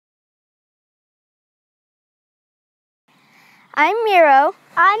I'm Miro.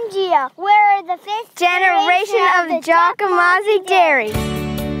 I'm Gia. We're the fifth generation of the Giacomazzi Dairy.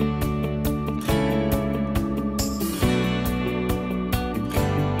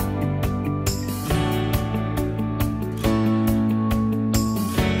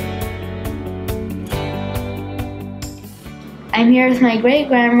 I'm here with my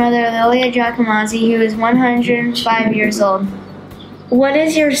great-grandmother, Lilia Giacomazzi, who is 105 years old. What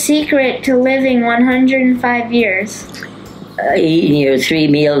is your secret to living 105 years? Eating your 3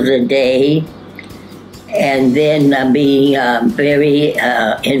 meals a day, and then being very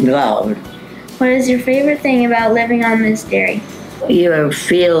involved. What is your favorite thing about living on this dairy? You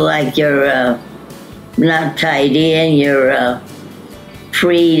feel like you're not tied in, you're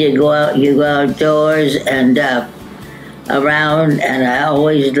free to go out, you go outdoors and around, and I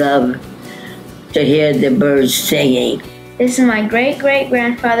always love to hear the birds singing. This is my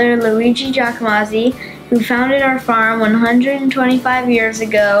great-great-grandfather, Luigi Giacomazzi, who founded our farm 125 years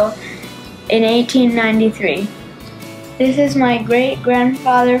ago in 1893. This is my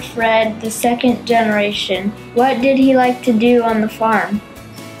great-grandfather, Fred, the second generation. What did he like to do on the farm?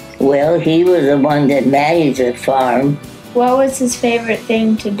 Well, he was the one that managed the farm. What was his favorite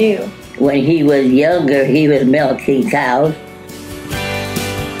thing to do? When he was younger, he was milking cows.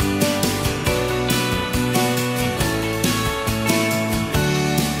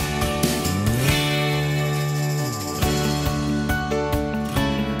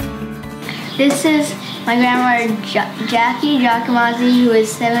 This is my grandmother, Jackie Giacomazzi, who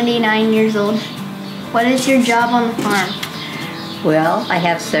is 79 years old. What is your job on the farm? Well, I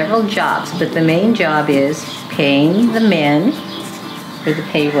have several jobs, but the main job is paying the men for the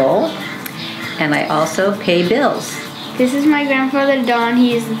payroll, and I also pay bills. This is my grandfather, Don.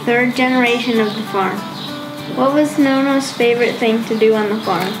 He is the third generation of the farm. What was Nono's favorite thing to do on the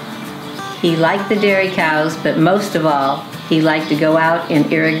farm? He liked the dairy cows, but most of all, he liked to go out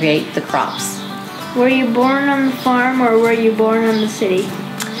and irrigate the crops. Were you born on the farm or were you born in the city?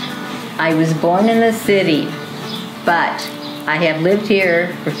 I was born in the city, but I have lived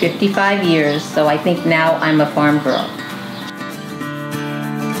here for 55 years, so I think now I'm a farm girl.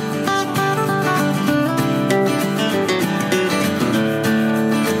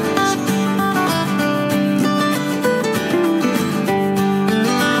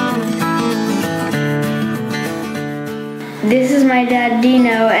 This is my dad,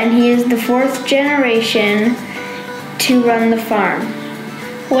 Dino, and he is the fourth generation to run the farm.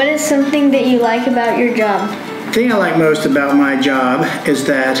 What is something that you like about your job? The thing I like most about my job is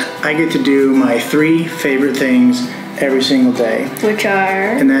that I get to do my 3 favorite things every single day. Which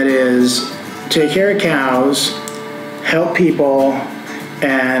are? And that is take care of cows, help people,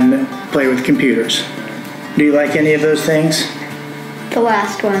 and play with computers. Do you like any of those things? The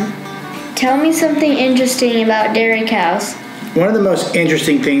last one. Tell me something interesting about dairy cows. One of the most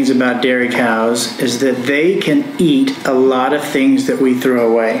interesting things about dairy cows is that they can eat a lot of things that we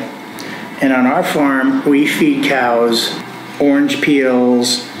throw away. And on our farm, we feed cows orange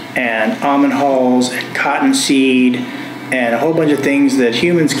peels and almond hulls and cotton seed and a whole bunch of things that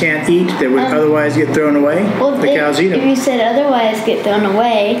humans can't eat that would otherwise get thrown away. Well, the cows eat them. If you said otherwise get thrown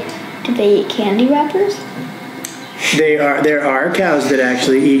away, do they eat candy wrappers? There are cows that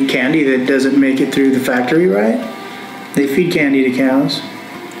actually eat candy that doesn't make it through the factory, right? They feed candy to cows.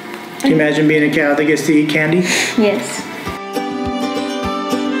 Can you imagine being a cow that gets to eat candy? Yes.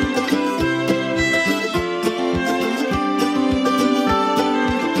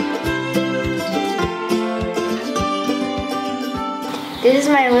 This is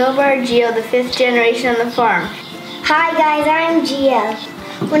my little brother Gio, the 5th generation on the farm. Hi guys, I'm Gia.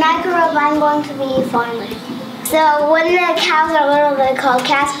 When I grow up, I'm going to be a farmer. So when the cows are little, they're called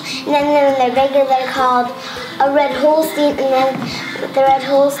calves, and then when they're bigger, they're called a red Holstein, and then the red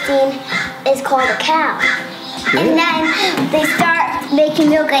Holstein is called a cow. And then they start making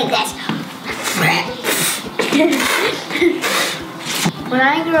milk like this. When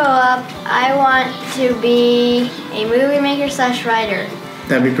I grow up, I want to be a movie maker / writer.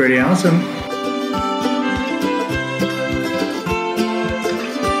 That'd be pretty awesome.